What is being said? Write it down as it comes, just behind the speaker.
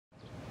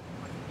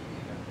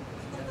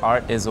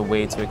art is a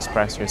way to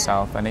express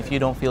yourself, and if you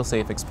don't feel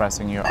safe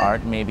expressing your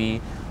art,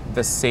 maybe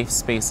the safe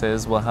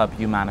spaces will help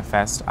you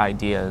manifest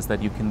ideas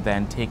that you can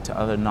then take to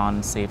other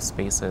non-safe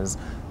spaces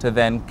to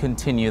then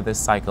continue this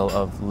cycle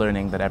of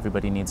learning that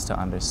everybody needs to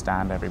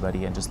understand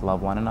everybody and just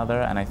love one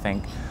another. And I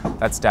think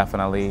that's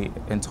definitely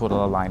in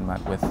total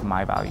alignment with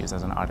my values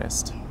as an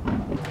artist.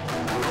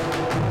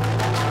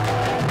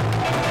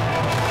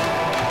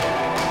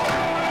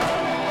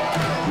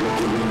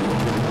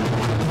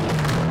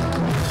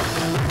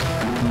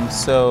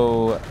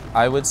 So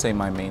I would say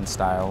my main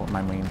style,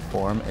 my main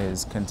form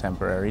is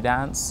contemporary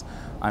dance.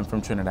 I'm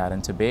from Trinidad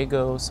and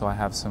Tobago, so I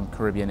have some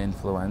Caribbean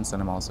influence,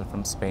 and I'm also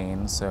from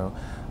Spain, so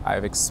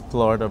I've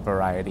explored a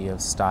variety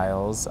of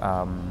styles.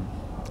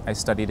 I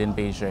studied in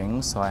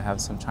Beijing, so I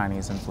have some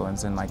Chinese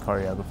influence in my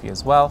choreography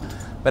as well,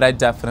 but I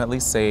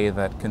definitely say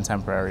that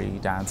contemporary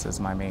dance is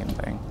my main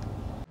thing.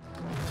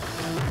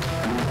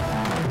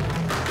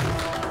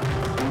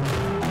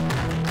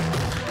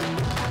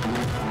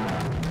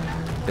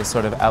 This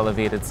sort of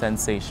elevated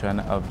sensation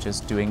of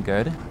just doing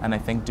good, and I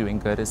think doing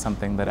good is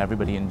something that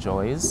everybody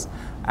enjoys.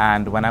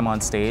 And when I'm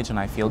on stage and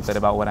I feel good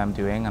about what I'm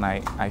doing and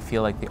I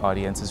feel like the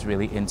audience is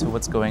really into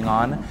what's going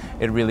on,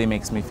 it really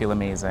makes me feel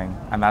amazing,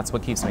 and that's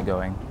what keeps me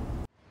going.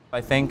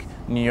 I think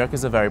New York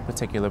is a very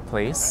particular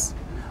place,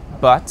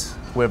 but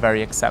we're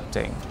very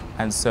accepting.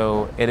 And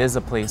so it is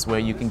a place where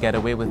you can get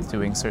away with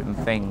doing certain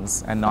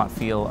things and not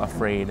feel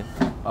afraid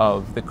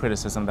of the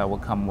criticism that will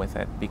come with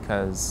it,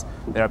 because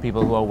there are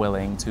people who are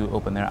willing to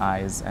open their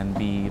eyes and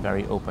be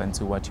very open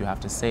to what you have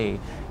to say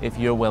if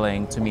you're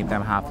willing to meet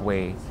them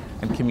halfway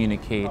and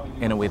communicate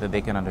in a way that they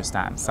can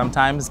understand.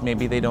 Sometimes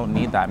maybe they don't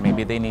need that.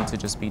 Maybe they need to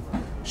just be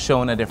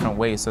shown a different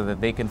way so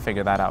that they can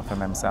figure that out for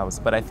themselves.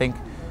 But I think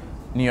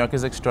New York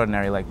is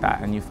extraordinary like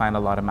that, and you find a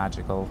lot of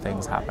magical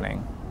things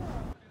happening.